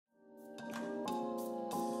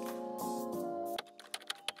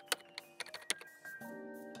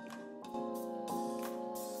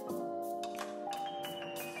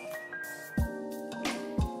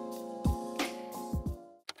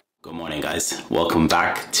Morning guys, welcome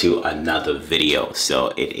back to another video. So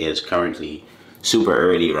it is currently super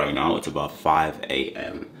early right now. It's about 5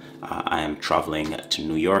 a.m. I am traveling to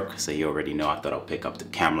New York, so you already know I thought I'll pick up the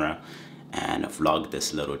camera and vlog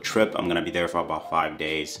this little trip. I'm gonna be there for about 5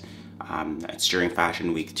 days. It's during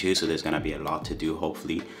fashion week too, so there's gonna be a lot to do.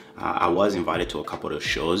 Hopefully I was invited to a couple of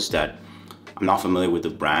shows that I'm not familiar with the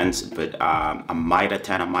brands, but I might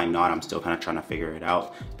attend, I might not. I'm still kind of trying to figure it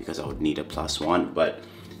out because I would need a +1. But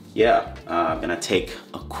yeah, I'm gonna take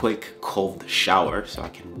a quick cold shower so I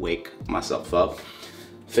can wake myself up,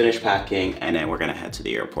 finish packing, and then we're gonna head to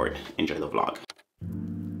the airport. Enjoy the vlog.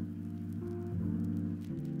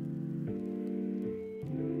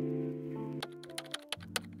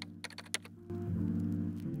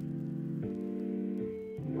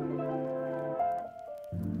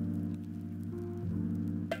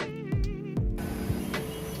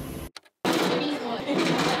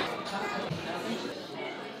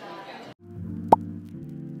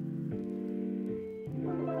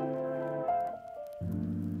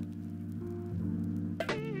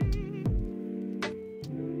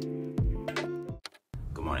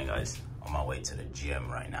 Good morning guys, on my way to the gym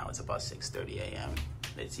right now. It's about 6:30 a.m.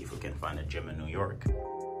 Let's see if we can find a gym in New York.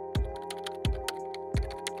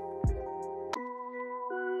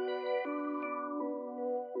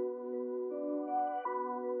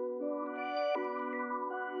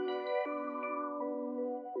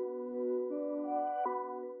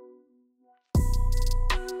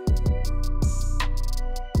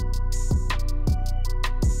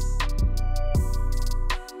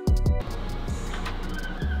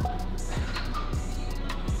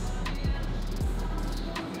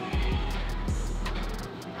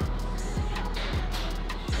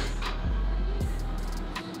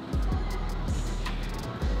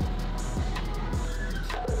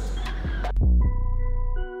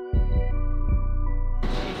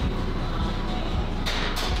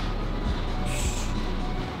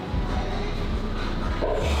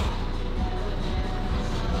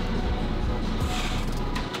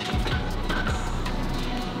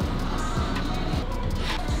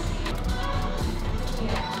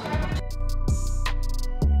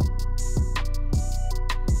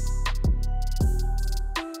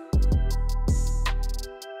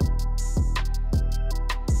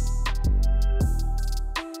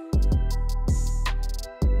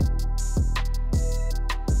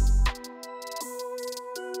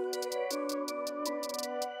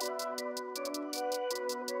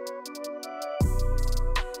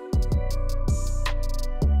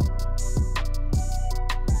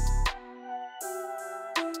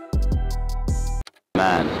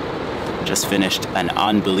 Man, just finished an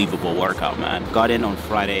unbelievable workout, man. Got in on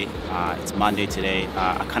Friday. It's Monday today.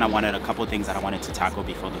 I kind of wanted a couple things that I wanted to tackle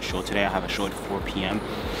before the show today. I have a show at 4 p.m.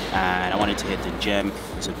 and I wanted to hit the gym.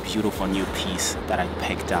 It's a beautiful new piece that I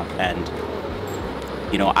picked up, and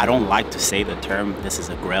you know, I don't like to say the term this is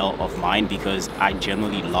a grail of mine because I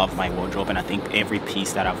generally love my wardrobe, and I think every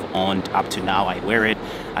piece that I've owned up to now, I wear it,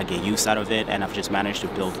 I get use out of it, and I've just managed to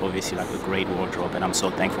build obviously like a great wardrobe, and I'm so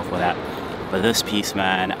thankful for that. But this piece,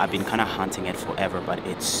 man, I've been kind of hunting it forever, but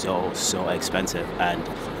it's so expensive, and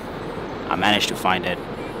I managed to find it.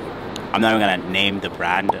 I'm not even gonna name the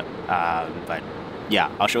brand, but yeah,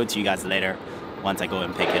 I'll show it to you guys later once I go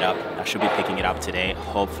and pick it up. I should be picking it up today.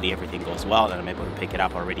 Hopefully everything goes well and I'm able to pick it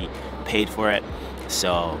up. Already paid for it.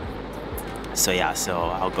 So yeah, so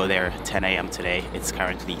I'll go there 10 a.m. today. It's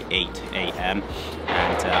currently 8 a.m.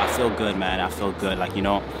 and I feel good, man. I feel good. Like, you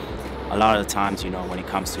know, a lot of the times, you know, when it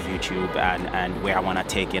comes to YouTube and where I want to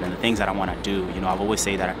take it and the things that I want to do, you know, I've always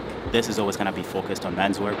said that this is always going to be focused on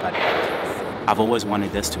menswear, but I've always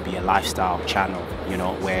wanted this to be a lifestyle channel, you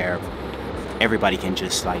know, where everybody can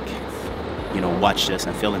just like, you know, watch this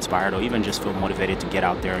and feel inspired or even just feel motivated to get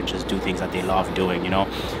out there and just do things that they love doing. You know,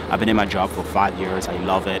 I've been in my job for 5 years. I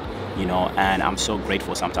love it, you know, and I'm so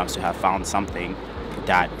grateful sometimes to have found something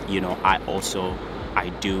that, you know, I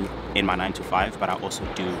do in my 9 to 5, but I also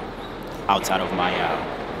do outside of my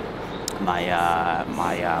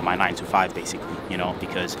my 9 to 5 basically, you know,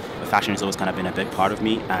 because fashion has always kind of been a big part of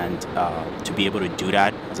me, and to be able to do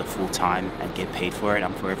that as a full-time and get paid for it,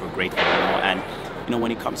 I'm forever grateful, you know. And you know,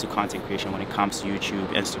 when it comes to content creation, when it comes to YouTube,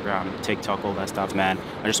 Instagram, TikTok, all that stuff, man,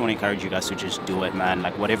 I just want to encourage you guys to just do it, man.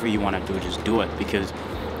 Like, whatever you want to do, just do it, because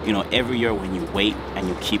you know, every year when you wait and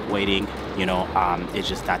you keep waiting, you know, it's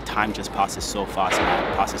just that time just passes so fast,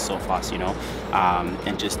 man. It passes so fast, you know,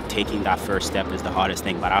 and just taking that first step is the hardest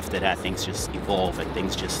thing. But after that, things just evolve and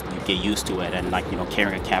things just, you get used to it. And like, you know,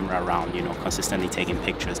 carrying a camera around, you know, consistently taking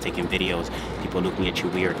pictures, taking videos, people looking at you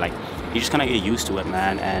weird, like, you just kind of get used to it,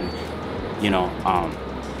 man. And, you know,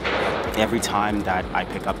 every time that I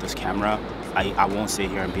pick up this camera, I won't sit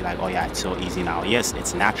here and be like, oh yeah, it's so easy now. Yes,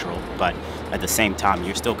 it's natural, but at the same time,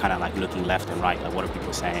 you're still kind of like looking left and right, like what are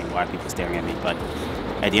people saying, why are people staring at me? But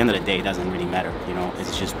at the end of the day, it doesn't really matter, you know.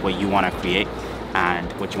 It's just what you want to create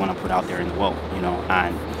and what you want to put out there in the world, you know.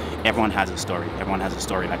 And everyone has a story. Everyone has a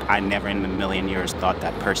story. Like, I never in a million years thought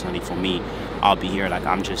that personally for me, I'll be here. Like,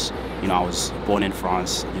 I'm just, you know, I was born in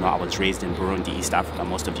France, you know, I was raised in Burundi, East Africa.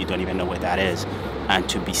 Most of you don't even know where that is. And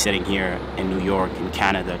to be sitting here in New York, in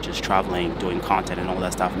Canada, just traveling, doing content and all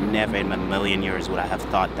that stuff, never in a million years would I have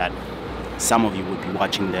thought that some of you would be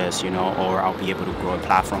watching this, you know, or I'll be able to grow a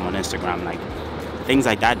platform on Instagram. Like, things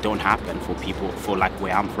like that don't happen for people, for like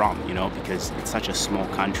where I'm from, you know, because it's such a small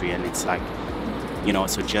country, and it's like, you know,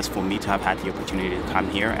 so just for me to have had the opportunity to come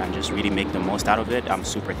here and just really make the most out of it, I'm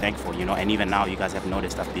super thankful, you know. And even now, you guys have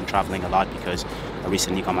noticed I've been traveling a lot because I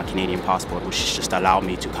recently got my Canadian passport, which just allowed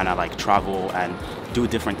me to kind of like travel and do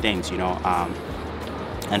different things, you know.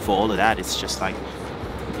 And for all of that, it's just like,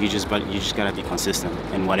 you just gotta be consistent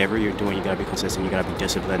in whatever you're doing. You gotta be consistent, you gotta be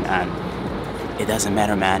disciplined, and it doesn't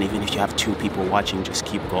matter, man. Even if you have 2 people watching, just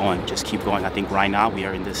keep going, just keep going. I think right now we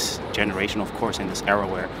are in this generation, of course, in this era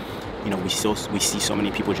where, you know, we see so many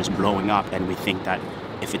people just blowing up, and we think that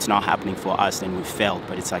if it's not happening for us, then we failed.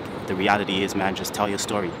 But it's like, the reality is, man, just tell your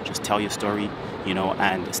story. Just tell your story, you know,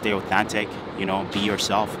 and stay authentic, you know, be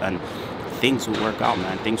yourself, and things will work out,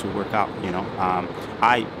 man. Things will work out, you know.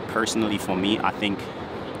 I personally, for me, I think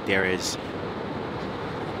there's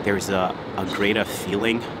a greater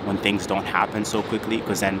feeling when things don't happen so quickly,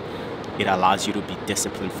 because then it allows you to be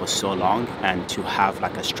disciplined for so long and to have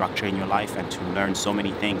like a structure in your life and to learn so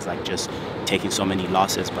many things, like just taking so many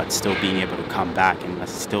losses but still being able to come back and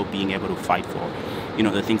still being able to fight for, you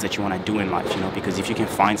know, the things that you want to do in life, you know. Because if you can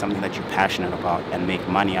find something that you're passionate about and make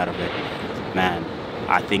money out of it, man,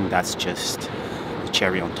 I think that's just the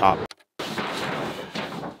cherry on top.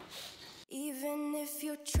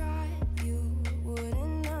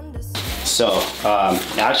 So I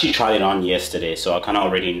actually tried it on yesterday, so I kind of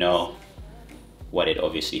already know what it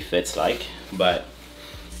obviously fits like, but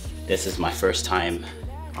this is my first time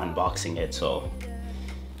unboxing it, so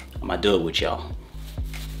I'm gonna do it with y'all.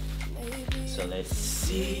 So let's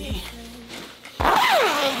see.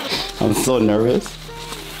 I'm so nervous.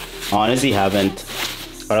 I honestly I don't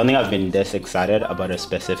think I've been this excited about a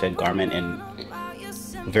specific garment in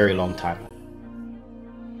a very long time.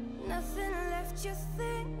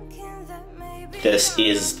 This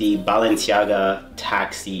is the Balenciaga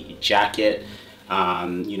Taxi jacket.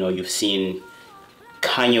 You know, you've seen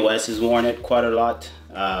Kanye West has worn it quite a lot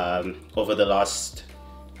over the last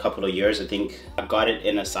couple of years. I think I got it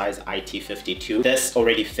in a size IT52. This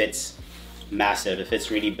already fits massive, it fits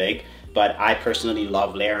really big, but I personally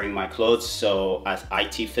love layering my clothes. So as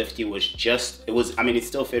IT50 was I mean, it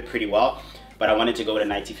still fit pretty well, but I wanted to go with an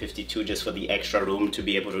IT52 just for the extra room to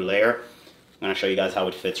be able to layer. I'm gonna show you guys how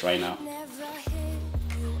it fits right now.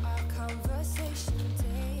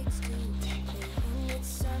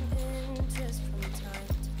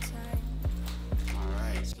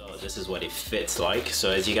 This is what it fits like.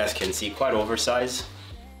 So as you guys can see, quite oversized,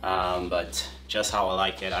 but just how I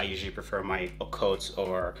like it. I usually prefer my coats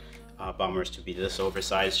or bombers to be this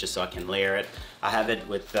oversized, just so I can layer it. I have it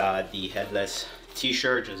with the headless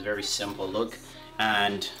t-shirt, just very simple look,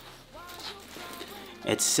 and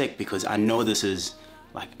it's sick because I know this is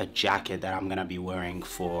like a jacket that I'm gonna be wearing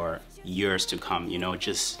for years to come, you know,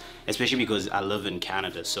 just especially because I live in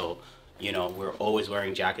Canada, so you know, we're always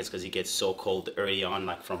wearing jackets because it gets so cold early on,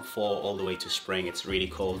 like from fall all the way to spring, it's really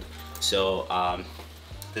cold. So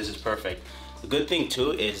this is perfect. The good thing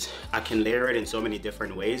too is I can layer it in so many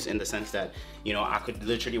different ways, in the sense that, you know, I could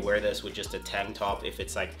literally wear this with just a tank top if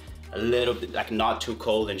it's like a little bit, like not too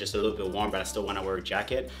cold and just a little bit warm, but I still want to wear a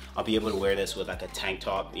jacket. I'll be able to wear this with like a tank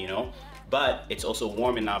top, you know. But it's also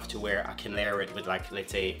warm enough to where I can layer it with, like,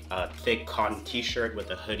 let's say a thick cotton t-shirt with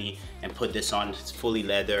a hoodie and put this on. It's fully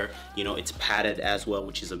leather, you know, it's padded as well,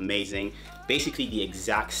 which is amazing. Basically the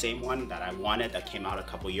exact same one that I wanted that came out a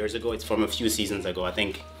couple years ago. It's from a few seasons ago, I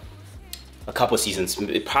think a couple seasons.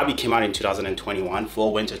 It probably came out in 2021,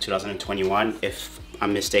 fall winter 2021. If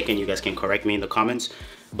I'm mistaken, you guys can correct me in the comments.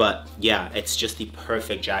 But yeah, it's just the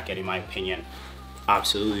perfect jacket in my opinion.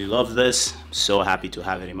 Absolutely love this. So happy to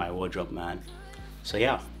have it in my wardrobe, man. So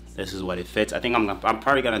yeah, this is what it fits. I think I'm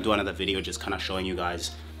probably gonna do another video just kind of showing you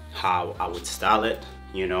guys how I would style it,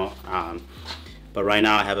 you know. But right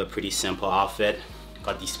now I have a pretty simple outfit.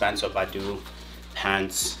 Got these Spencer Badu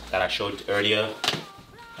pants that I showed earlier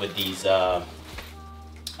with these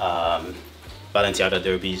Balenciaga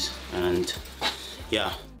derbies, and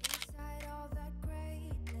yeah.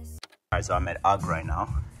 Alright, so I'm at UGG right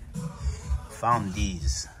now. found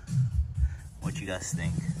these. What you guys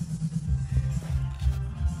think?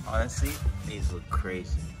 Honestly, these look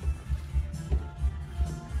crazy.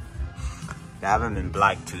 They have them in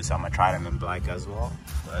black too, so I'm gonna try them in black as well.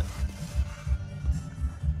 But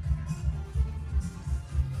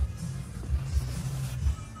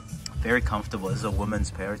very comfortable. This is a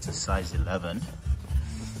woman's pair. It's a size 11.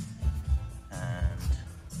 And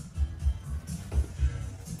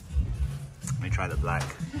let me try the black.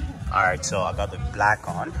 All right, so I got the black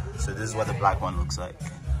on. So this is what the black one looks like.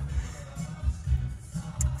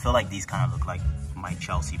 I feel like these kind of look like my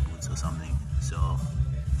Chelsea boots or something. So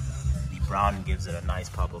the brown gives it a nice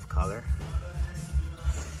pop of color.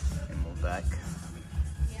 And move back.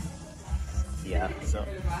 Yeah, so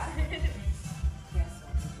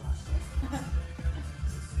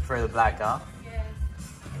for the black, huh? Yeah.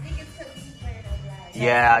 I think it's because he's wearing all black.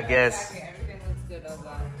 Yeah, I guess. Exactly. Everything looks good all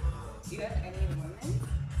black. Do you have any women's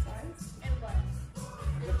size? And what?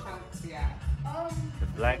 The chunks, yeah. The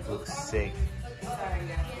black looks sick. Sorry, yeah.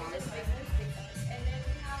 Yeah, it's like this. And then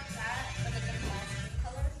we have that, but like a plastic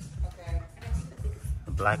color. Okay. And I think the biggest.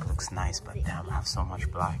 The black looks nice, but damn, I have so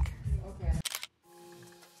much black. Okay.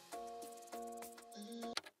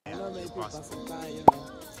 It's possible.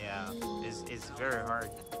 Yeah, it's very hard.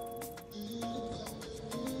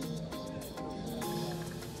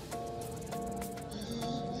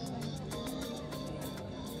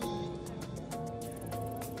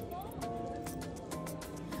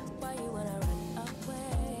 Why you wanna run away?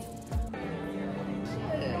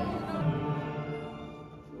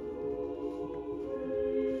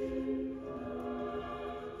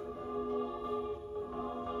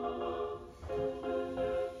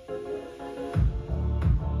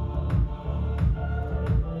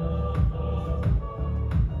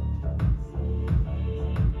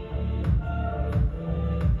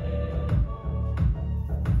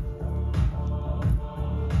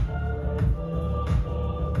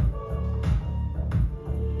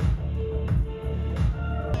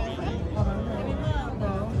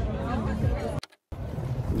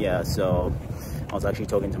 Yeah, so I was actually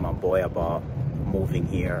talking to my boy about moving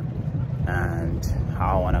here and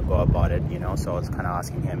how I want to go about it, you know. So I was kind of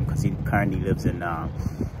asking him, because he currently lives in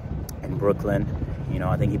Brooklyn. You know,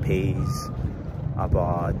 I think he pays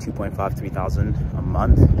about 2,500–3,000 a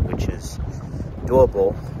month, which is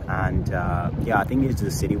doable. And yeah, I think it's the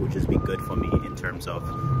city would just be good for me in terms of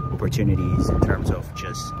opportunities, in terms of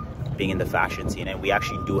just being in the fashion scene. And we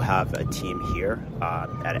actually do have a team here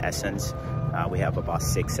at Essence. We have about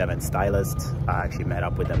 6-7 stylists. I actually met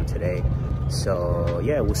up with them today. So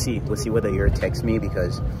yeah, we'll see what the year takes me,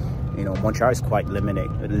 because you know, Montreal is quite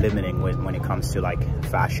limiting when it comes to like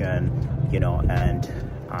fashion, you know, and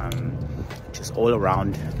just all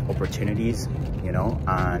around opportunities, you know.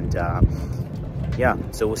 And yeah,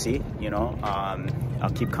 so we'll see, you know. I'll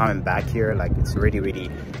keep coming back here. Like, it's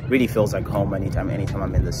really feels like home anytime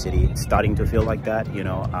I'm in the city. It's starting to feel like that, you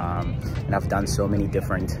know. And I've done so many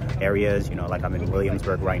different areas, you know, like I'm in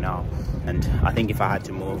Williamsburg right now. And I think if I had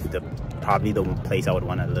to move, probably the place I would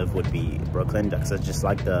want to live would be Brooklyn. That's just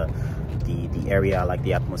like the area, like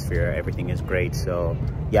the atmosphere, everything is great. So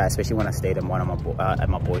yeah, especially when I stayed at at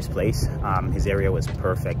my boy's place. His area was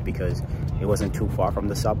perfect because it wasn't too far from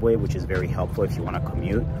the subway, which is very helpful if you want to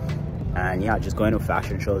commute. And yeah, just going to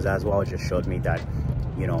fashion shows as well just showed me that,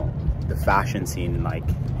 you know, the fashion scene like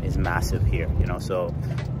is massive here, you know. So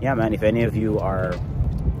yeah, man, if any of you are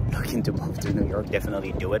looking to move to New York,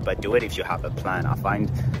 definitely do it, but do it if you have a plan. I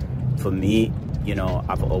find for me, you know,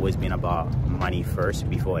 I've always been about money first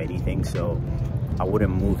before anything. So I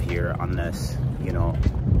wouldn't move here unless, you know,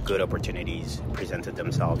 good opportunities presented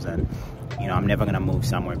themselves. And you know, I'm never gonna move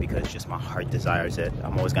somewhere because just my heart desires it.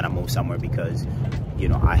 I'm always gonna move somewhere because, you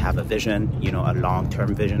know, I have a vision, you know, a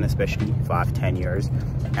long-term vision, especially 5–10 years,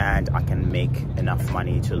 and I can make enough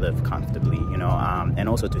money to live comfortably, you know, and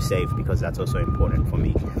also to save, because that's also important for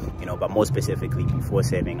me, you know. But more specifically, before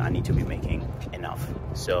saving, I need to be making enough.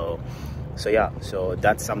 So yeah, so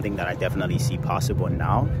that's something that I definitely see possible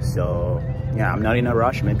now. So yeah, I'm not in a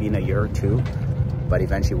rush. Maybe in a year or two, but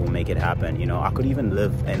eventually we'll make it happen, you know. I could even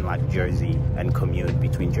live in like Jersey and commute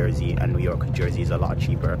between Jersey and New York. Jersey is a lot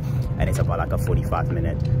cheaper, and it's about like a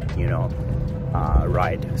 45-minute, you know,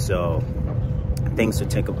 ride. So things to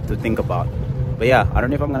think about. But yeah, I don't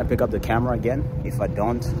know if I'm gonna pick up the camera again. If I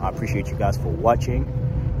don't, I appreciate you guys for watching.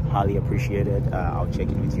 Highly appreciate it. I'll check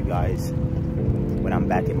in with you guys when I'm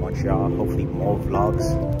back in Montreal. Hopefully more vlogs.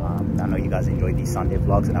 I know you guys enjoy these Sunday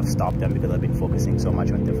vlogs, and I've stopped them because I've been focusing so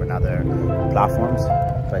much on different other platforms.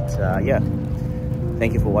 But yeah,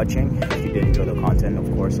 thank you for watching. If you did enjoy the content,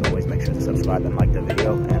 of course, always make sure to subscribe and like the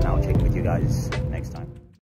video, and I'll check with you guys